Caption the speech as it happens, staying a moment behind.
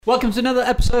Welcome to another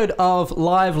episode of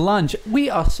Live Lunch.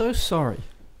 We are so sorry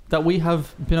that we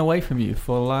have been away from you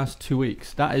for the last 2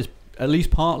 weeks. That is at least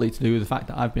partly to do with the fact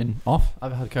that I've been off.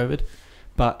 I've had COVID.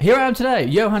 But here I am today.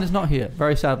 Johan is not here,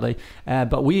 very sadly.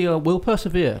 But we will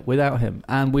persevere without him.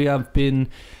 And we have been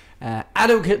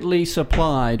adequately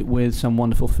supplied with some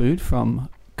wonderful food from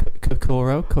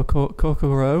Kokoro.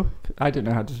 I don't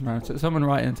know how to pronounce it. Someone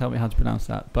write in and tell me how to pronounce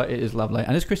that. But it is lovely.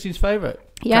 And it's Christine's favourite.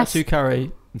 Yes. Katsu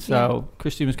curry. So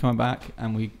Christine was coming back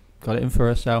and we got it in for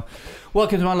her. So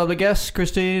welcome to my lovely guests,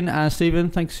 Christine and Stephen.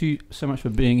 Thanks you so much for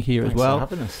being here as well.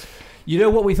 Thanks for having us. You know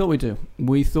what we thought we'd do?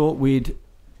 We thought we'd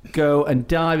go and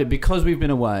dive in, because we've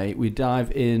been away, we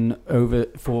dive in over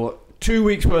for 2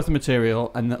 weeks worth of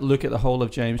material and look at the whole of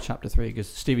James chapter 3, because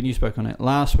Stephen, you spoke on it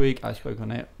last week, I spoke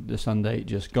on it the Sunday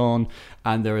just gone,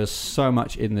 and there is so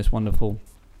much in this wonderful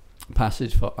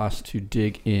passage for us to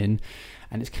dig in.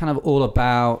 And it's kind of all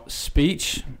about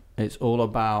speech. It's all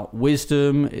about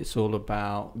wisdom. It's all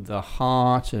about the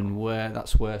heart, and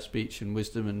that's where speech and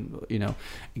wisdom and,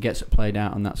 it gets played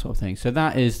out and that sort of thing. So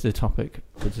that is the topic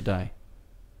for today.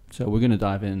 So we're going to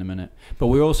dive in a minute. But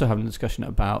we're also having a discussion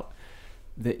about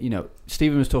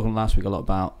Stephen was talking last week a lot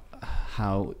about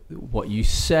how what you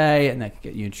say and that can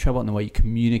get you in trouble, and the way you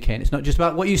communicate. It's not just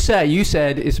about what you say. You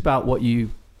said it's about what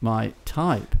you might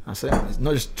type. That's it. It's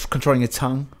not just controlling your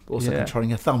tongue, but also controlling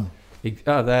your thumb.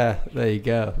 Oh, there you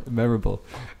go. Memorable.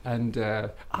 And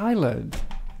I learned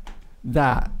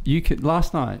that you could,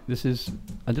 last night,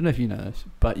 I don't know if you know this,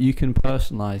 but you can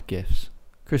personalise gifts.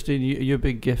 Christine, you're a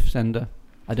big gift sender.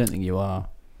 I don't think you are.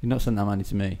 You're not sending that money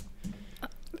to me.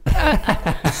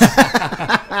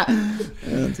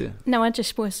 No, I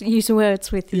just use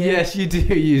words with you. Yes, you do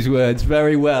use words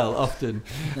very well, often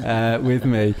with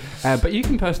me. But you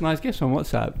can personalise gifts on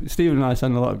WhatsApp. Stephen and I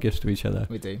send a lot of gifts to each other.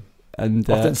 We do. And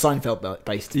often Seinfeld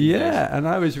based. Yeah, and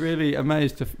I was really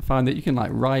amazed to find that you can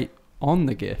write on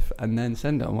the GIF and then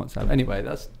send it on WhatsApp. Anyway,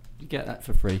 you get that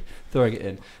for free. Throwing it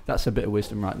in. That's a bit of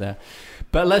wisdom right there.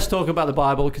 But let's talk about the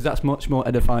Bible, because that's much more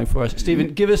edifying for us.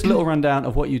 Stephen, give us a little rundown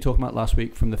of what you talked about last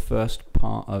week from the first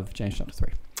part of James chapter 3.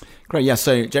 Great, yeah.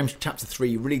 So James chapter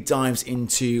 3 really dives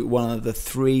into one of the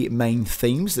three main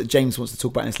themes that James wants to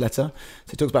talk about in his letter.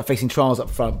 So he talks about facing trials up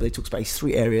front, but he talks about these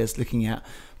three areas, looking at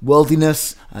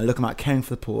worldliness, looking at caring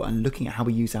for the poor, and looking at how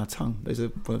we use our tongue. Those are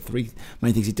one of the three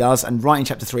main things he does. And right in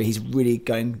chapter 3, he's really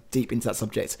going deep into that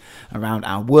subject around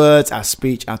our words, our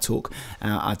speech, our talk,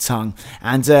 our tongue.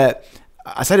 And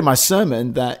I said in my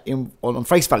sermon that on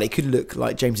face value, it could look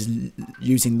like James is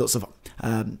using lots of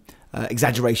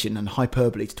exaggeration and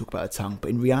hyperbole to talk about the tongue, but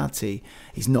in reality,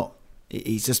 he's not.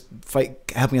 He's just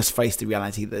helping us face the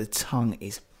reality that the tongue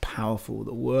is powerful,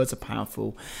 the words are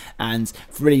powerful, and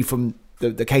really from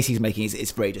the case he's making is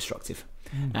it's very destructive,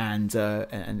 and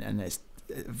it's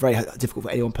very difficult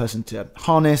for any one person to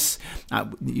harness,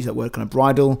 use that word kind of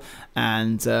bridle,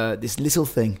 and this little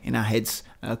thing in our heads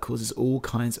causes all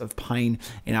kinds of pain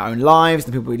in our own lives,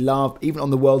 the people we love, even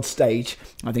on the world stage.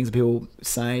 Things that people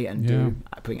say and do,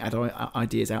 putting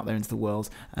ideas out there into the world,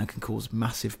 can cause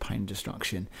massive pain and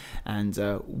destruction. And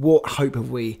what hope have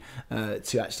we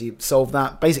to actually solve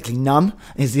that? Basically none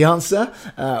is the answer,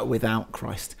 without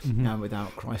Christ,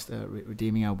 without Christ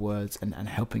redeeming our words and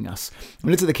helping us.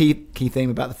 We looked at the key theme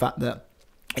about the fact that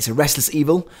it's a restless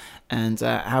evil, and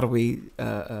how do we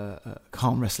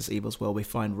calm restless evils? Well, we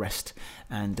find rest,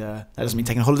 and that doesn't mean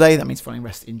taking a holiday. That means finding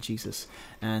rest in Jesus.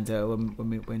 And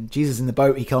when Jesus is in the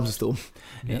boat, he calms the storm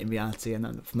in reality. And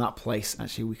then from that place,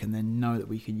 actually, we can then know that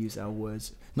we can use our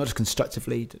words not just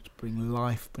constructively to bring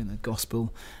life, bring the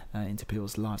gospel into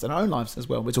people's lives and our own lives as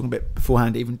well. We're talking a bit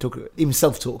beforehand, even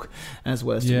self-talk as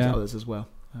well as to others as well.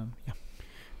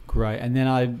 Great. And then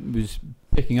I was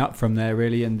picking up from there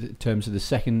really in terms of the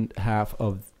second half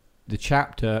of the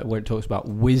chapter where it talks about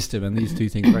wisdom, and these two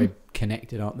things are very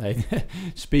connected, aren't they?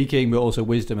 Speaking, but also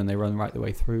wisdom, and they run right the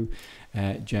way through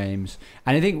James.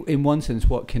 And I think in one sense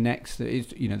what connects is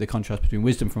the contrast between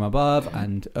wisdom from above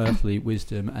and earthly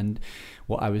wisdom. And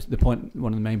one of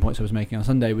the main points I was making on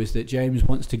Sunday was that James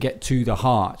wants to get to the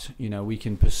heart. We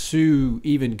can pursue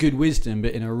even good wisdom,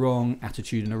 but in a wrong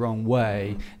attitude, in a wrong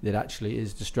way that actually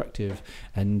is destructive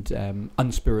and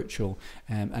unspiritual,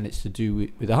 and it's to do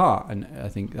with the heart. And I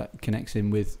think that connects in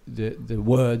with the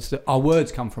words, that our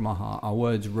words come from our heart. Our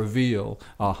words reveal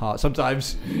our heart,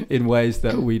 sometimes in ways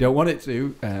that we don't want it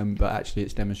to, but actually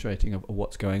it's demonstrating of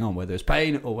what's going on, whether there's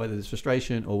pain or whether there's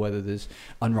frustration or whether there's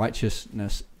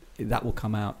unrighteousness. That will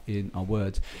come out in our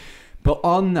words. But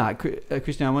on that,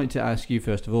 Christian, I wanted to ask you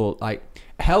first of all,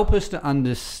 help us to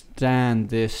understand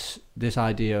this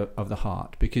idea of the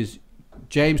heart, because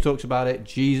James talks about it,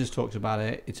 Jesus talks about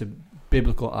it. It's a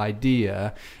biblical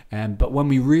idea. But when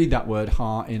we read that word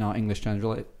heart in our English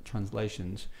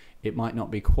translations, it might not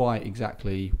be quite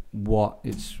exactly what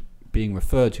it's being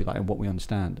referred to, like what we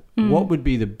understand. What would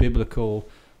be the biblical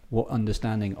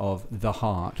understanding of the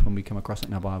heart when we come across it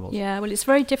in our Bibles? Yeah, well, it's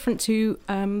very different to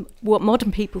what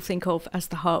modern people think of as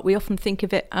the heart. We often think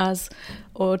of it as,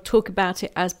 or talk about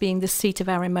it as being the seat of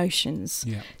our emotions.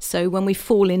 Yeah. So when we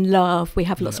fall in love, we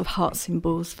have lots of heart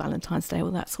symbols, Valentine's Day,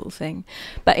 all that sort of thing.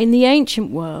 But in the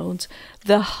ancient world,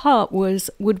 the heart would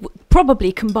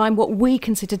probably combine what we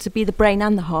consider to be the brain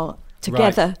and the heart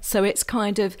together. Right. So it's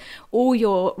kind of all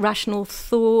your rational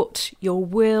thought, your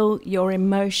will, your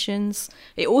emotions.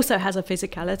 It also has a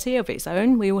physicality of its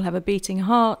own. We all have a beating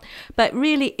heart, but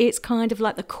really it's kind of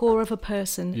like the core of a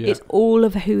person. Yeah. It's all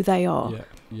of who they are.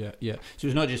 Yeah. So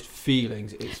it's not just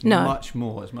feelings, it's No. much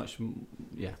more. It's much,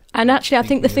 yeah. And actually I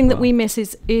think the thing as that well. we miss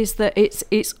is that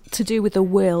it's to do with the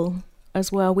will as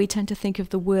well. We tend to think of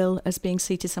the will as being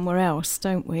seated somewhere else,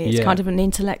 don't we? It's Yeah. kind of an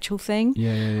intellectual thing.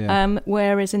 Yeah.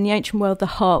 Whereas in the ancient world,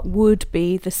 the heart would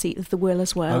be the seat of the will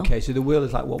as well. Okay, so the will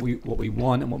is like what we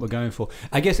want and what we're going for.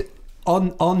 I guess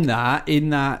on that,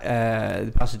 in that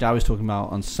the passage I was talking about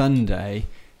on Sunday,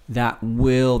 that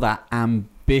will, that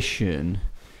ambition,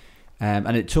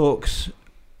 and it talks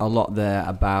a lot there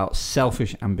about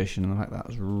selfish ambition and the fact that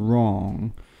was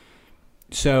wrong.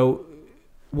 So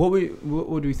what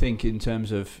would we think in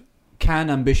terms of, can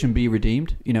ambition be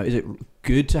redeemed? You know, is it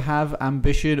good to have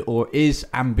ambition, or is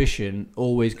ambition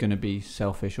always going to be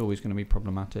selfish, always going to be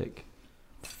problematic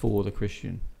for the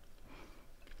Christian?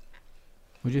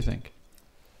 What do you think?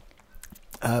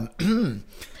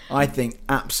 I think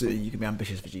absolutely you can be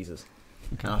ambitious for Jesus.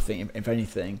 Okay. And I think, if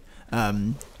anything,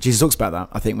 Jesus talks about that.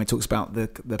 I think when he talks about the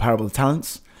parable of the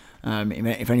talents,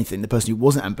 if anything, the person who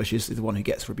wasn't ambitious is the one who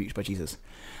gets rebuked by Jesus.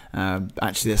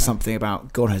 Actually, there's something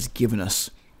about God has given us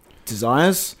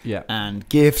desires and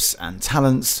gifts and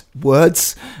talents,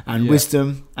 words and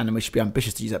wisdom, and then we should be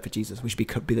ambitious to use that for Jesus. We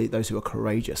should be those who are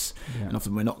courageous. And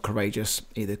often we're not courageous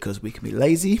either because we can be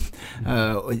lazy,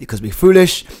 or because we're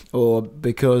foolish, or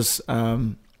because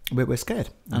we're scared.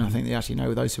 And I think they actually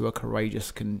know those who are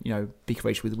courageous can, be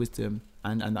courageous with wisdom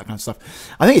and that kind of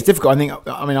stuff. I think it's difficult.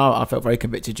 I felt very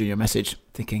convicted during your message,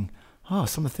 thinking,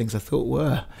 some of the things I thought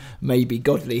were maybe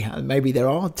godly, and maybe there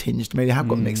are tinged, maybe they have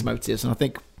got mixed motives. And I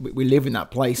think we live in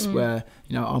that place where,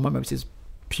 are my motives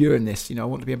pure in this? I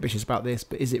want to be ambitious about this,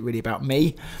 but is it really about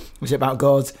me? Is it about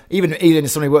God? Even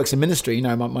if somebody works in ministry,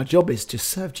 my job is to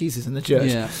serve Jesus in the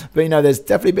church. Yeah. But, there's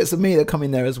definitely bits of me that come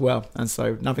in there as well. And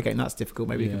so navigating that's difficult.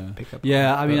 Maybe you can pick up.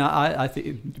 Yeah, I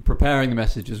think preparing the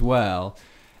message as well.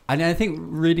 And I think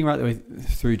reading right the way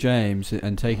through James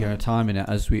and taking our time in it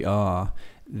as we are,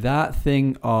 that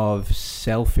thing of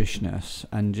selfishness,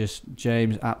 and just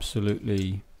James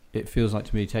absolutely, it feels like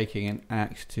to me, taking an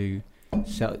axe to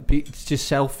it's just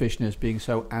selfishness being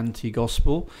so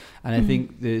anti-gospel. And I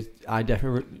think I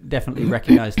definitely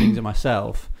recognize things in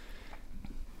myself,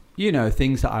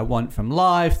 things that I want from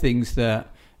life, things that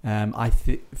I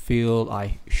feel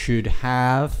I should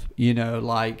have,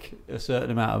 like a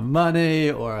certain amount of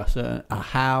money or a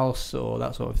house or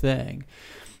that sort of thing.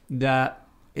 That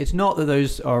it's not that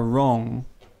those are wrong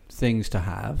things to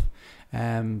have,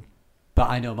 but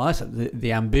I know myself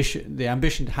the ambition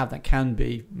to have that can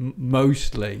be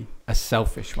mostly a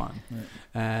selfish one, right.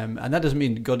 And that doesn't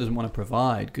mean God doesn't want to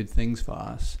provide good things for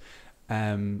us,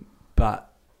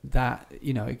 but that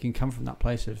it can come from that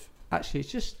place of actually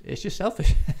it's just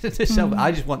selfish. It's just selfish.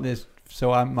 I just want this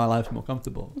so my life's more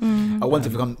comfortable. I want to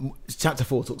become. Chapter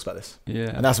 4 talks about this,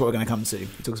 and that's what we're going to come to.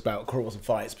 It talks about quarrels and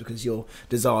fights because your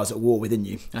desires are at war within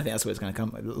you. I think that's where it's going to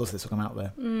come. Lots of this will come out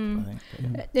there. I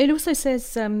think. It also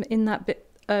says in that bit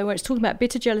where it's talking about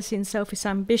bitter jealousy and selfish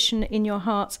ambition in your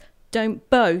hearts, don't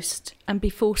boast and be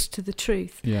forced to the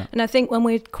truth. And I think when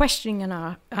we're questioning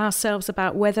ourselves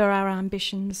about whether our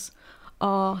ambitions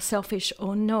are selfish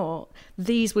or not,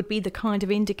 these would be the kind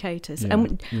of indicators.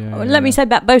 Let me say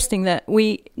about boasting that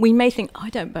we may think,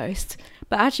 I don't boast,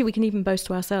 but actually we can even boast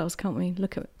to ourselves, can't we?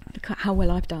 Look at how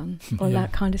well I've done, or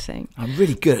that kind of thing. I'm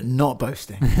really good at not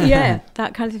boasting.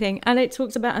 That kind of thing. And it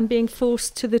talks about and being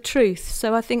forced to the truth.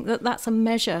 So I think that's a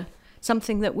measure,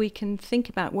 something that we can think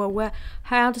about. Well,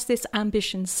 how does this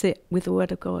ambition sit with the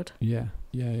Word of God? Yeah.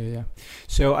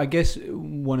 So I guess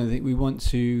one of the we want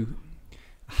to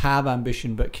have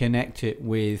ambition, but connect it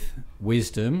with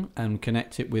wisdom and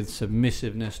connect it with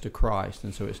submissiveness to Christ.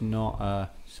 And so it's not a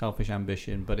selfish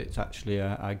ambition, but it's actually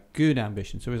a good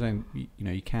ambition. So we're saying,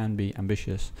 you can be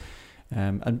ambitious.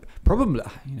 And probably,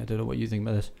 I don't know what you think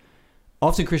about this.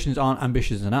 Often Christians aren't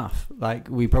ambitious enough. Like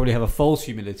we probably have a false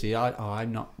humility.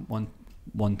 I'm not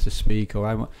one to speak,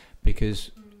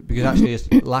 because actually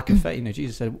it's lack of faith.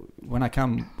 Jesus said, when I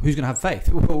come, who's going to have faith?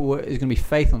 There's going to be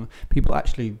faith on people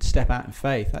actually step out in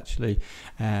faith, actually,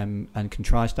 and can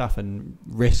try stuff and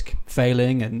risk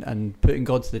failing and putting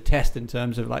God to the test in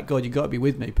terms of like, God, you've got to be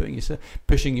with me,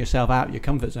 pushing yourself out of your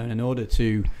comfort zone in order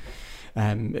to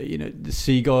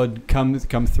see God come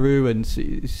through and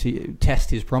see test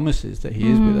His promises that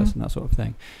He is with us and that sort of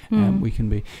thing. We can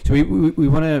be. So we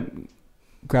want to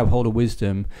grab hold of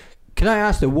wisdom. Can I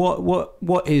ask that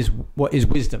what is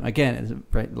wisdom? Again,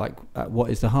 it's like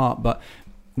what is the heart? But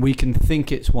we can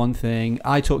think it's one thing.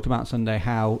 I talked about Sunday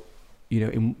how,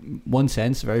 in one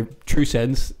sense, a very true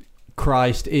sense,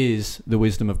 Christ is the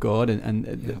wisdom of God, and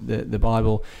the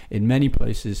Bible in many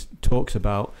places talks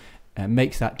about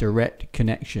makes that direct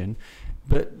connection.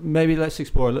 But maybe let's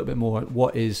explore a little bit more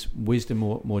what is wisdom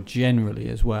more generally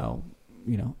as well.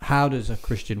 How does a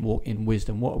Christian walk in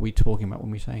wisdom? What are we talking about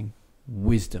when we're saying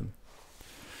wisdom?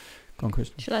 Go on,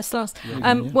 Kristen. Shall I start?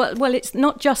 Well, it's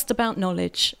not just about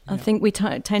knowledge. I think we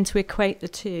tend to equate the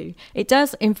two. It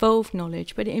does involve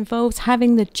knowledge, but it involves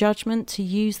having the judgment to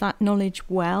use that knowledge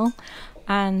well,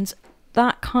 and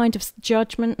that kind of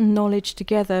judgment and knowledge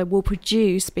together will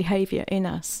produce behaviour in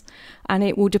us, and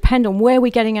it will depend on where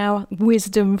we're getting our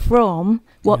wisdom from,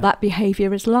 what that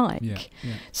behaviour is like.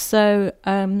 So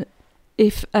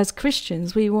if as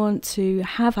Christians we want to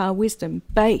have our wisdom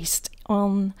based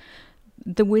on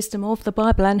the wisdom of the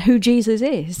Bible and who Jesus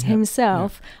is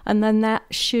himself, and then that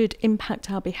should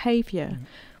impact our behaviour.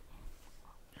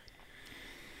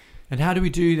 And how do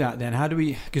we do that then?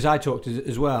 Because I talked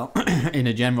as well in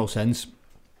a general sense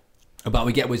about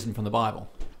we get wisdom from the Bible.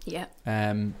 Yeah.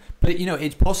 But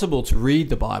it's possible to read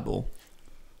the Bible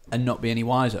and not be any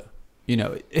wiser.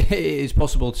 It is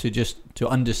possible to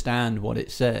understand what it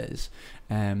says.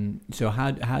 So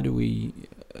how do we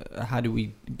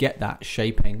get that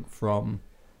shaping from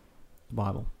the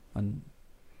Bible and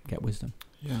get wisdom?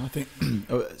 Yeah, I think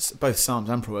both Psalms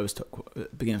and Proverbs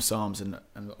beginning of Psalms and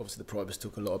obviously the Proverbs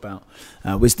talk a lot about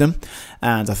wisdom,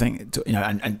 and I think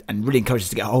and really encourage us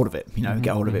to get hold of it.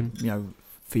 Get hold of it.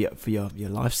 For your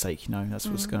life's sake, that's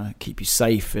what's going to keep you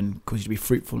safe and cause you to be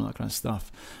fruitful and that kind of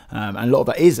stuff. And a lot of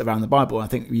that is around the Bible. I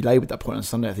think we laboured that point on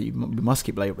Sunday. I think we must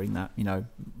keep labouring that.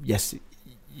 Yes,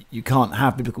 you can't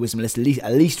have biblical wisdom unless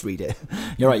at least read it.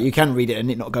 You're right. You can read it and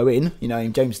it not go in.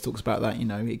 James talks about that.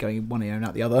 It going in one ear and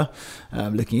out the other,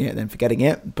 looking at it and then forgetting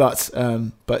it. But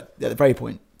at the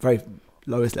very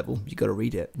lowest level, you got to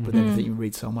read it. But then I think you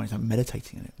read Psalm 1, it's like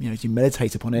meditating on it. As you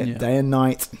meditate upon it day and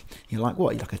night, you're like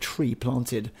what? You're like a tree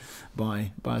planted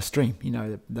by a stream.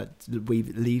 That the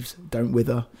leaves don't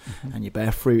wither, and you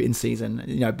bear fruit in season.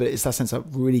 But it's that sense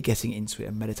of really getting into it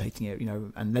and meditating it.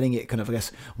 And letting it kind of, I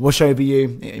guess, wash over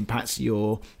you. It impacts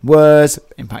your words,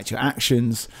 impacts your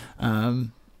actions.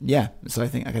 So I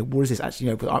think, okay, what is this actually?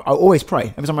 I always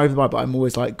pray every time I open the Bible. I'm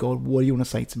always like, God, what do you want to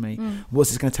say to me? What's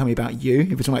this going to tell me about you? If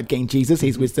we're talking about getting Jesus,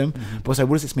 His wisdom, but also,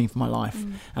 what does this mean for my life?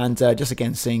 And just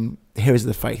again, seeing the heroes of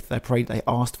the faith, they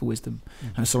asked for wisdom,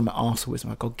 and Solomon asked for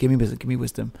wisdom. Like, God, give me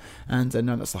wisdom, and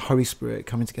no, that's the Holy Spirit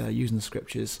coming together, using the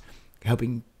Scriptures,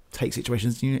 helping take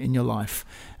situations in your life,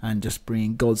 and just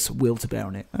bringing God's will to bear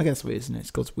on it. I guess what it is, isn't it?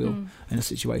 It's God's will in a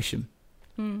situation,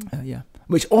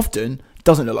 which often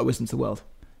doesn't look like wisdom to the world.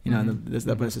 And there's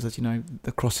that verse that says,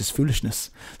 the cross is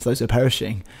foolishness to those who are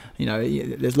perishing.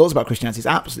 There's lots about Christianity. It's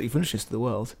absolutely foolishness to the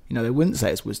world. They wouldn't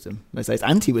say it's wisdom. They say it's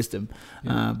anti-wisdom.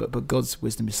 But God's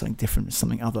wisdom is something different. It's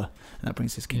something other. And that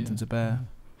brings His kingdom to bear.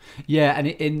 Yeah, and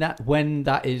in that, when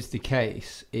that is the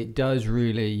case, it does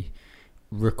really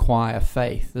require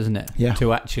faith, doesn't it? Yeah.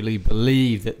 To actually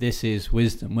believe that this is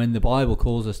wisdom. When the Bible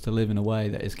calls us to live in a way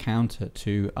that is counter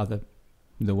to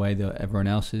the way that everyone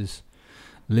else is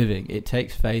living, it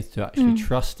takes faith to actually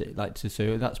trust it. I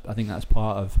think that's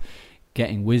part of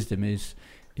getting wisdom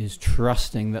is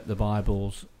trusting that the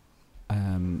Bible's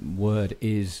word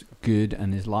is good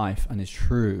and is life and is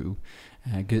true,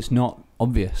 because it's not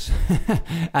obvious,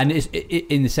 and it's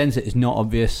in the sense that it's not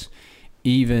obvious,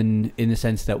 even in the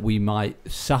sense that we might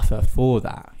suffer for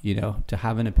that, to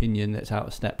have an opinion that's out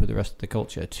of step with the rest of the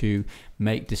culture, to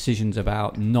make decisions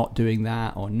about not doing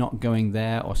that or not going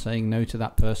there or saying no to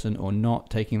that person or not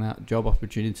taking that job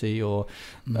opportunity or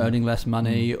earning less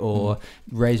money or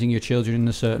raising your children in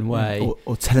a certain way.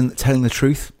 Or telling the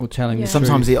truth. Or telling the truth.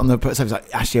 Sometimes on the surface,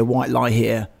 like, actually a white lie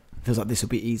here feels like this will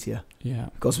be easier. Yeah.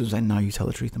 God's will say, no, you tell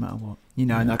the truth no matter what. And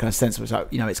that kind of sense of it's like,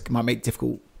 it might make it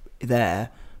difficult there,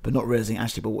 but not realizing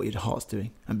actually what your heart's doing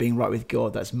and being right with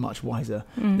God, that's much wiser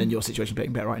than your situation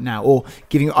being better right now. Or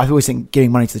I've always think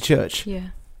giving money to the church. Yeah.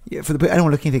 for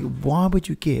anyone looking, think, why would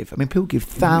you give? I mean, people give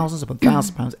thousands upon thousands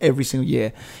of pounds every single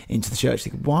year into the church.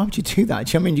 Think, why would you do that?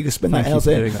 Do you know what I mean? You could spend that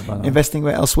elsewhere, investing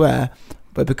elsewhere.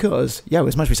 But because,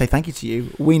 as much as we say thank you to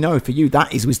you, we know for you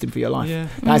that is wisdom for your life. Yeah.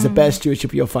 That is a better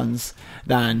stewardship of your funds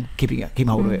than keeping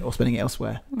hold of it or spending it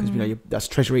elsewhere. Because that's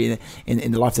treasury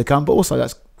in the life to come. But also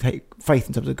that's faith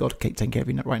in terms of God taking care of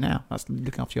you right now. That's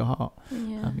looking after your heart.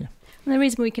 And the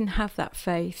reason we can have that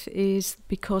faith is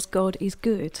because God is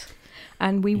good.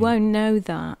 And we won't know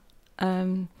that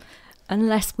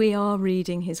unless we are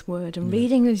reading his word and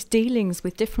reading his dealings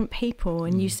with different people.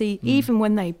 And you see, even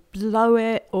when they blow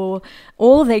it or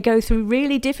they go through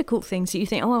really difficult things, that you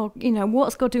think,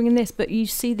 what's God doing in this? But you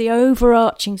see the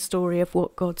overarching story of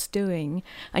what God's doing,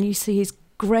 and you see his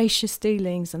gracious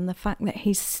dealings and the fact that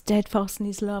he's steadfast in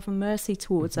his love and mercy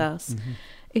towards us.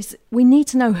 Is we need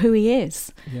to know who he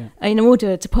is in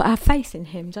order to put our faith in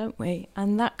him, don't we?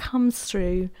 And that comes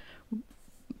through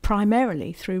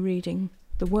primarily through reading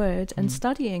the word and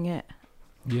studying it.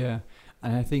 And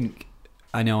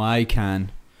I know I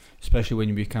can, especially when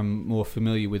you become more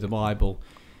familiar with the Bible,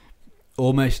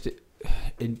 almost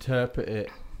interpret it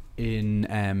in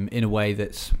a way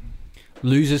that's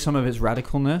loses some of its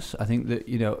radicalness. I think that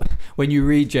when you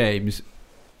read James,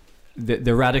 the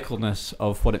radicalness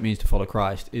of what it means to follow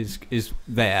Christ is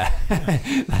there.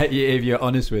 Like, if you're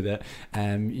honest with it,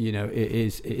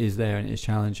 it is there and it's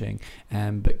challenging.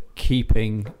 But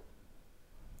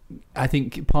I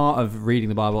think part of reading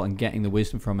the Bible and getting the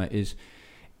wisdom from it is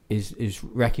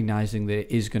recognizing that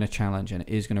it is going to challenge and it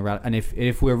is going to. And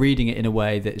if we're reading it in a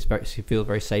way that feels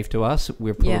very safe to us,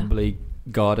 we're probably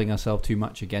guarding ourselves too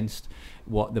much against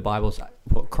what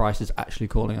what Christ is actually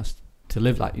calling us to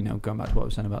live like. Going back to what I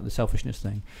was saying about the selfishness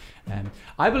thing.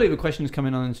 I believe a question has come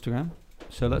in on Instagram,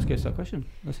 so let's go to that question.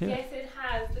 Let's hear it. Yes, it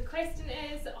has. The question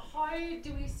is, how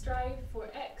do we strive for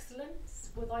excellence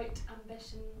without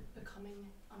ambition becoming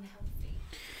unhealthy?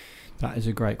 That is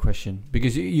a great question,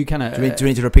 because you kind of... Do we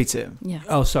need to repeat it? Yeah.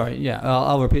 Oh, sorry. Yeah,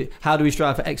 I'll repeat. How do we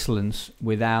strive for excellence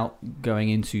without going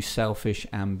into selfish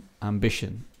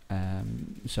ambition?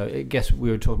 So I guess we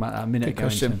were talking about that a minute ago. Good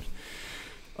question.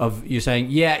 Of you're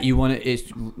saying, you want it.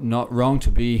 It's not wrong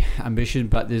to be ambition,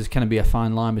 but there's going to be a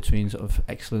fine line between sort of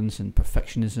excellence and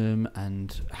perfectionism.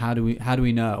 And how do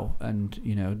we know?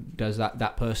 And does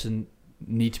that person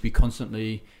need to be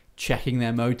constantly checking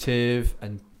their motive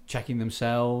and checking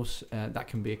themselves? That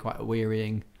can be quite a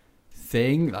wearying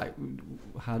thing. Like,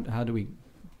 how do we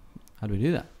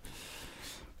do that?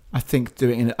 I think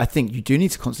you do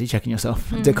need to constantly checking yourself,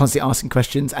 constantly asking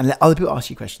questions, and let other people ask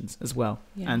you questions as well.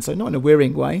 And so not in a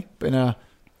wearying way, but in a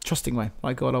trusting way.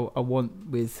 Like, God, I want,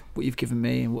 with what you've given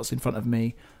me and what's in front of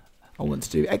me, I want to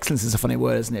do. Excellence is a funny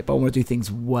word, isn't it? But I want to do things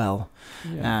well,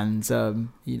 and and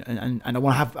I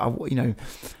want to have.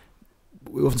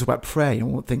 We often talk about prayer. We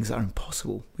want things that are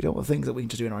impossible. We don't want things that we can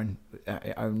just do in our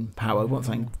own power. We want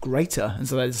something greater, and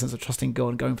so there's a sense of trusting God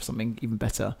and going for something even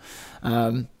better.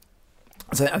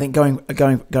 So I think going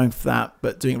for that,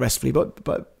 but doing it restfully,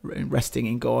 but resting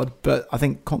in God. But I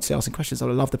think constantly asking questions. I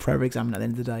love the prayer exam at the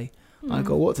end of the day. I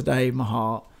go, what today in my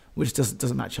heart, which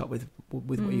doesn't match up with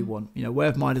what you want. Where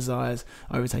have my desires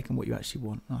overtaken what you actually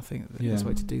want? And I think that's the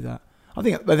way to do that. I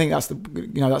think that's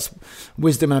that's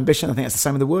wisdom and ambition. I think that's the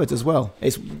same with the words as well.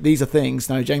 These are things.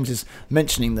 Now James is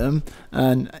mentioning them,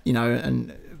 and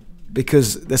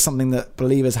because there's something that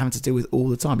believers have to deal with all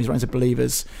the time. He's writing to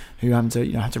believers who have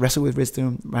to wrestle with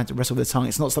wisdom, have to wrestle with the tongue.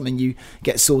 It's not something you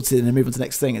get sorted and then move on to the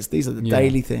next thing. These are the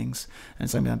daily things. And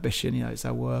same with ambition. It's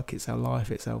our work, it's our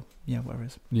life, it's our whatever it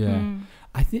is.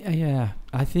 Yeah,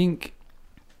 I think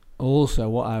also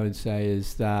what I would say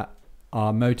is that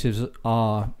our motives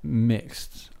are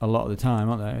mixed a lot of the time,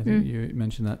 aren't they? I think you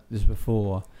mentioned this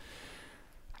before.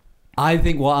 I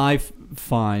think what I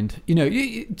find,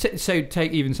 so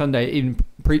take even Sunday, even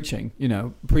preaching,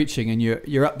 and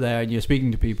you're up there and you're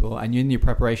speaking to people and you're in your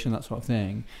preparation, that sort of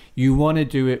thing. You want to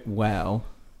do it well.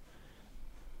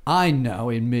 I know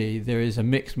in me there is a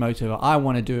mixed motive. I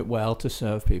want to do it well to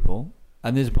serve people,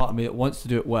 and there's a part of me that wants to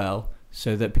do it well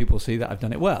so that people see that I've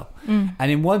done it well. And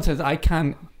in one sense, I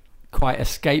can quite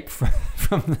escape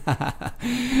from that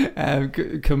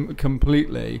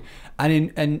completely,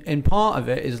 and in part of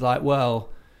it is like, well,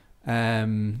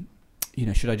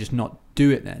 should I just not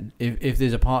do it then? If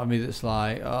there's a part of me that's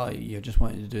like, oh, you're just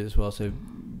wanting to do this well so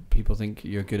people think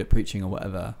you're good at preaching or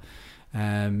whatever.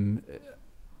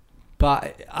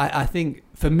 But I think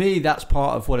for me that's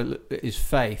part of what it is.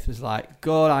 Faith is like,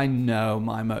 God, I know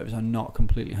my motives are not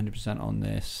completely 100% on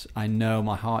this. I know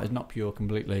my heart is not pure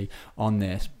completely on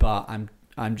this, but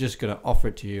I'm just going to offer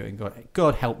it to you, and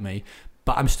God help me.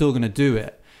 But I'm still going to do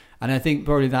it, And I think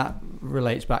probably that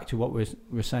relates back to what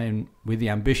we're saying with the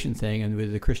ambition thing and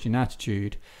with the Christian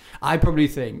attitude. I probably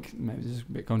think, maybe this is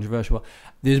a bit controversial,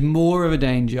 there's more of a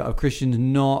danger of Christians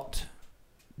not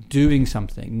doing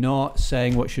something, not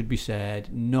saying what should be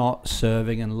said, not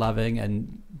serving and loving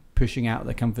and pushing out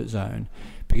their comfort zone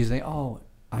because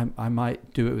I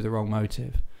might do it with the wrong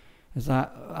motive. Is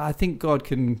that I think God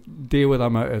can deal with our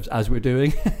motives as we're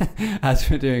doing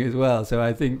as well. So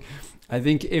I think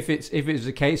if it's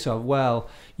a case of, well,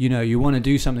 you want to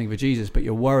do something for Jesus, but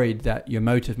you're worried that your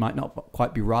motive might not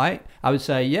quite be right, I would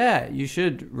say, yeah, you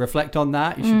should reflect on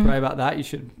that. You should pray about that. You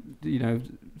should,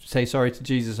 say sorry to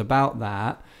Jesus about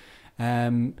that.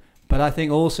 But I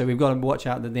think also we've got to watch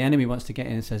out that the enemy wants to get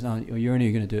in and says, no, you're only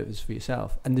going to do it for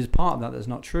yourself. And there's part of that that's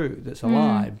not true, that's a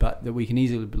lie, but that we can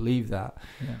easily believe that.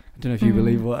 Yeah. I don't know if you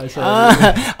believe what I say.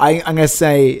 I'm going to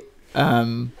say,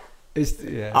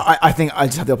 I think I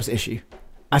just have the opposite issue.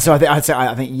 And so I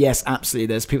think yes, absolutely.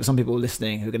 There's some people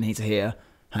listening who are going to need to hear,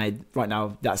 hey, right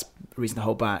now that's a reason to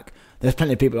hold back. There's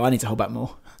plenty of people I need to hold back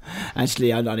more.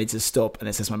 Actually, I need to stop and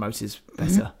assess my motives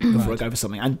better before I go for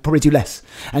something, and probably do less.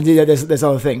 And there's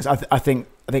other things. I think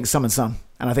some and some,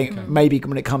 and I think maybe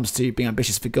when it comes to being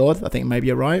ambitious for God, I think maybe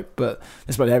you're right. But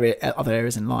there's probably other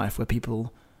areas in life where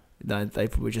people they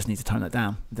probably just need to tone that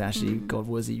down. That actually, God,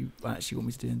 what does He actually want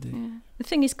me to do and do? Yeah. The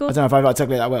thing is, God. I don't know if I've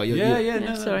articulated that well.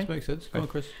 Sorry. That makes sense. Go on,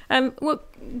 Chris. Well,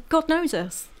 God knows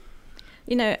us,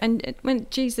 and when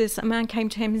a man came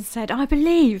to Him and said, "I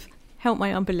believe." Help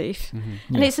my unbelief.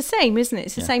 Mm-hmm. And it's the same, isn't it?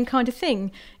 It's the same kind of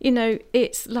thing.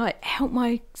 It's like, help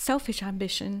my selfish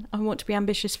ambition. I want to be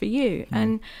ambitious for you.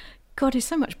 And God is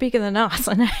so much bigger than us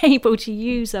and able to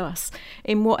use us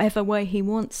in whatever way He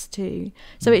wants to.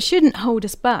 So it shouldn't hold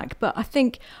us back. But I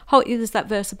think there's that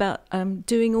verse about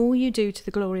doing all you do to the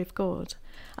glory of God.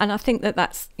 And I think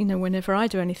that's, whenever I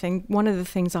do anything, one of the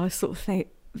things I sort of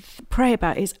pray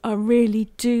about is I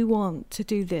really do want to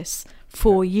do this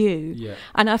for you. Yeah.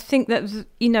 And I think that,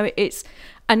 it's,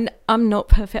 and I'm not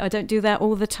perfect. I don't do that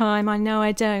all the time. I know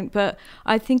I don't, but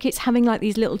I think it's having like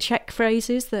these little check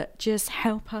phrases that just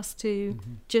help us to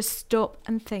just stop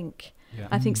and think. Yeah.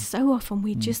 I think so often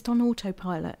we're just on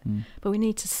autopilot, but we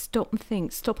need to stop and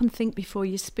think before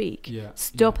you speak.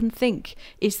 Stop and think,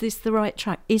 is this the right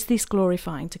track? Is this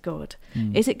glorifying to God?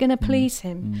 Is it going to please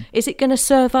Him? Is it going to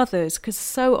serve others? Because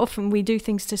so often we do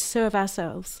things to serve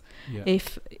ourselves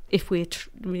if we're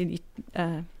really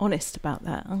honest about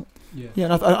that. And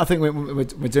I think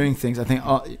we're doing things, I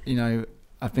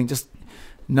think just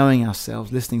knowing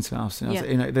ourselves, listening to ourselves,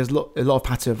 there's a lot of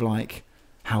pattern of like,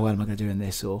 how well am I going to do in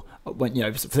this? Or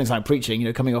when things like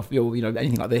preaching, coming off your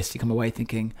anything like this, you come away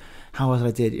thinking, how well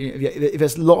I did. If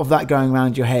there's a lot of that going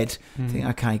around your head, think,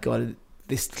 okay, God,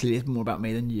 this clearly is more about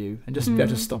me than you, and just be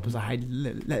able to stop and say, hey,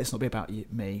 let this not be about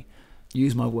me.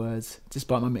 Use my words,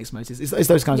 despite my mixed motives. It's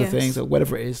those kinds of things, or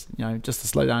whatever it is. Just to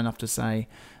slow down enough to say,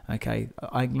 okay,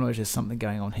 I acknowledge there's something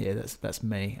going on here that's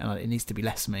me, and it needs to be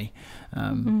less me.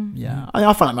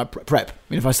 I find like my prep.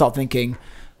 If I start thinking,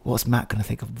 what's Matt going to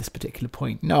think of this particular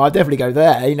point? No, I'll definitely go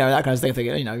there, that kind of thing.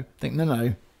 Think,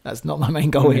 no, that's not my main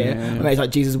goal here. I mean, it's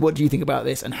like, Jesus, what do you think about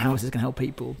this, and how is this going to help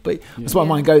people? But that's why I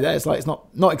mind go there. It's like, it's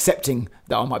not accepting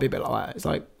that I might be a bit like that. It's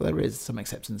like, well, there is some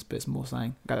acceptance, but it's more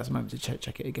saying, okay, that's a moment to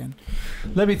check it again.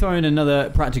 Let me throw in another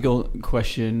practical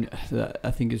question that I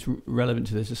think is relevant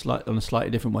to this, on a slightly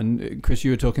different one. Chris,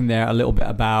 you were talking there a little bit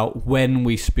about when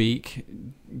we speak,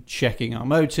 checking our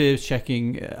motives,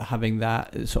 having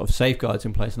that sort of safeguards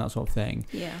in place and that sort of thing.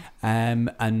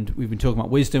 And we've been talking about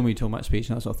wisdom, we've been talking about speech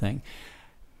and that sort of thing.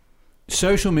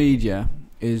 Social media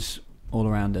is all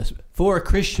around us. For a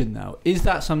Christian, though, is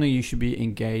that something you should be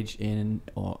engaged in,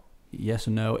 or yes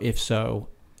or no? If so,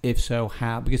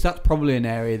 how? Because that's probably an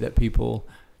area that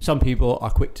some people are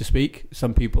quick to speak.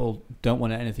 Some people don't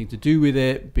want anything to do with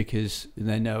it because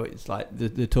they know it's like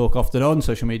the talk often on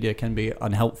social media can be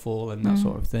unhelpful and that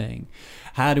sort of thing.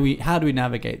 How do we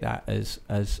navigate that as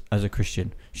a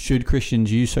Christian? Should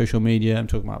Christians use social media? I'm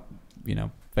talking about,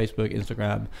 Facebook,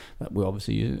 Instagram. That we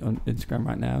obviously use on Instagram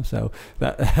right now, so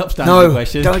that helps to answer the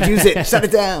question. No, don't use it. Shut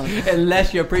it down.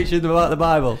 Unless you're preaching about the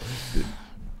Bible.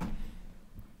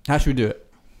 How should we do it?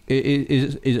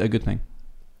 Is it a good thing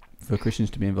for Christians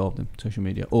to be involved in social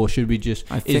media, or should we is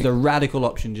the radical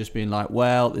option just being like,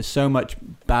 well, there's so much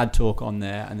bad talk on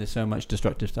there and there's so much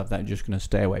destructive stuff that I'm just going to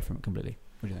stay away from it completely?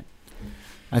 What do you think?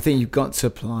 I think you've got to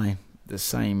apply the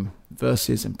same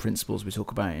verses and principles we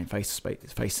talk about in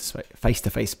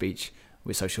face-to-face speech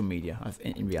with social media.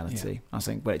 In reality, I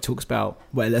think where it talks about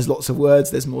where there's lots of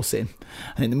words, there's more sin.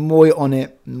 I think the more you're on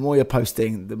it, the more you're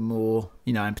posting, the more,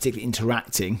 and particularly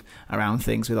interacting around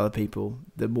things with other people,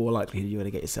 the more likely you're going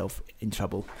to get yourself in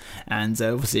trouble. And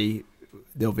obviously,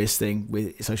 the obvious thing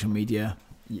with social media,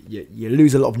 you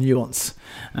lose a lot of nuance.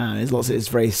 It's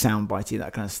very soundbitey,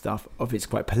 that kind of stuff. If it's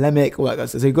quite polemic, all that kind of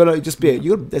stuff. So you've got to just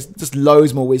there's just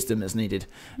loads more wisdom that's needed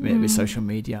with social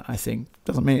media. I think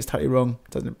doesn't mean it's totally wrong.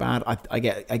 Doesn't mean bad. I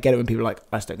get it when people are like,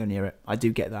 I just don't go near it. I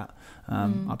do get that.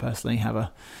 I personally have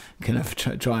a kind of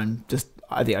try and just.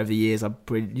 I think over the years I've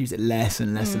used it less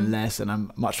and less and less, and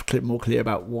I'm much more clear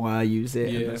about why I use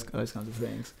it and those kinds of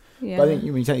things. Yeah. But I think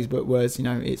when you take these words,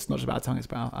 it's not just about our tongue, it's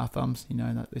about our thumbs, and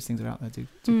that those things are out there too.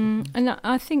 And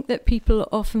I think that people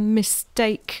often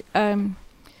mistake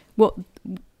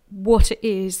what it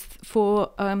is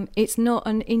for. It's not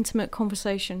an intimate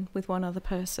conversation with one other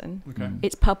person. Okay.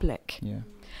 It's public. Yeah.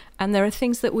 And there are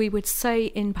things that we would say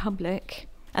in public,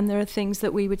 and there are things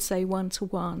that we would say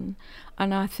one-to-one.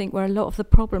 And I think where a lot of the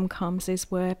problem comes is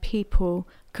where people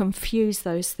confuse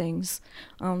those things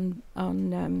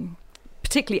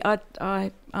particularly,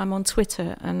 I'm on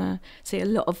Twitter, and I see a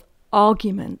lot of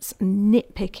arguments and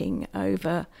nitpicking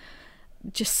over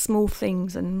just small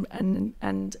things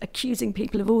and accusing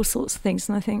people of all sorts of things.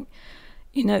 And I think,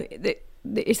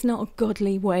 it's not a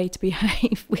godly way to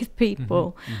behave with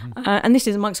people. And this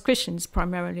is amongst Christians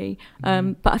primarily.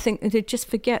 But I think they just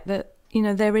forget that,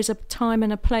 there is a time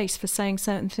and a place for saying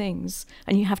certain things,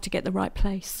 and you have to get the right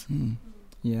place.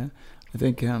 Yeah, I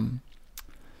think...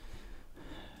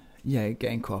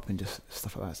 getting caught up in just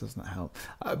stuff like that doesn't help.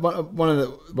 One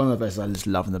of the verses I just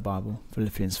love in the Bible,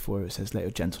 Philippians 4, it says, "Let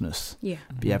your gentleness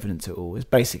be evident to all." It's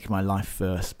basically my life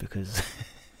verse, because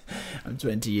I'm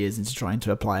 20 years into trying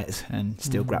to apply it and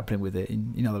still grappling with it.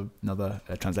 Another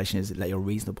translation is, "Let your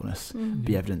reasonableness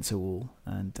be evident to all."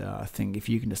 And I think if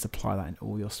you can just apply that in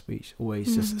all your speech,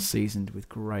 always just seasoned with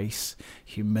grace,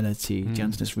 humility,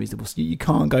 gentleness, reasonableness, you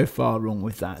can't go far wrong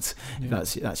with that. If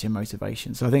that's your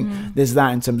motivation. So I think there's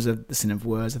that in terms of the sin of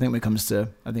words. I think when it comes to,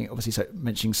 obviously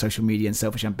mentioning social media and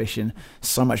selfish ambition,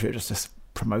 so much of it is just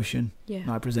promotion,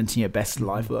 presenting your best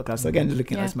life, all that kind of stuff. Again, just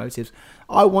looking at those motives.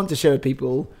 I want to share with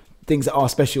people things that are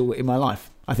special in my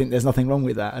life. I think there's nothing wrong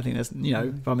with that. I think there's,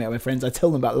 if I meet up with friends, I tell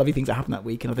them about lovely things that happen that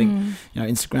week, and I think,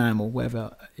 Instagram or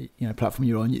whatever, platform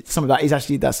you're on, some of that is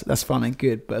actually, that's fun and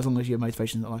good, but as long as your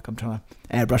motivation is not like I'm trying to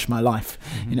airbrush my life,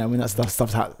 when that stuff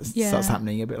starts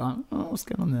happening, you're a bit like, oh, what's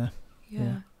going on there?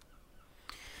 Yeah.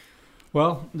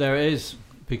 Well, there it is.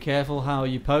 Be careful how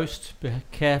you post. Be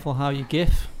careful how you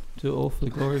gif. Do it all for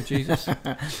the glory of Jesus.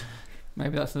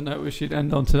 Maybe that's the note we should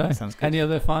end on today. Sounds good. Any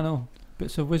other final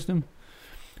bits of wisdom?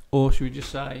 Or should we just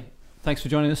say thanks for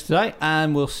joining us today,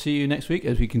 and we'll see you next week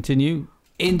as we continue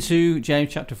into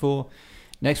James chapter 4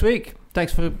 next week.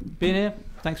 Thanks for being here.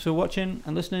 Thanks for watching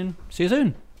and listening. See you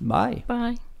soon. Bye.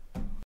 Bye.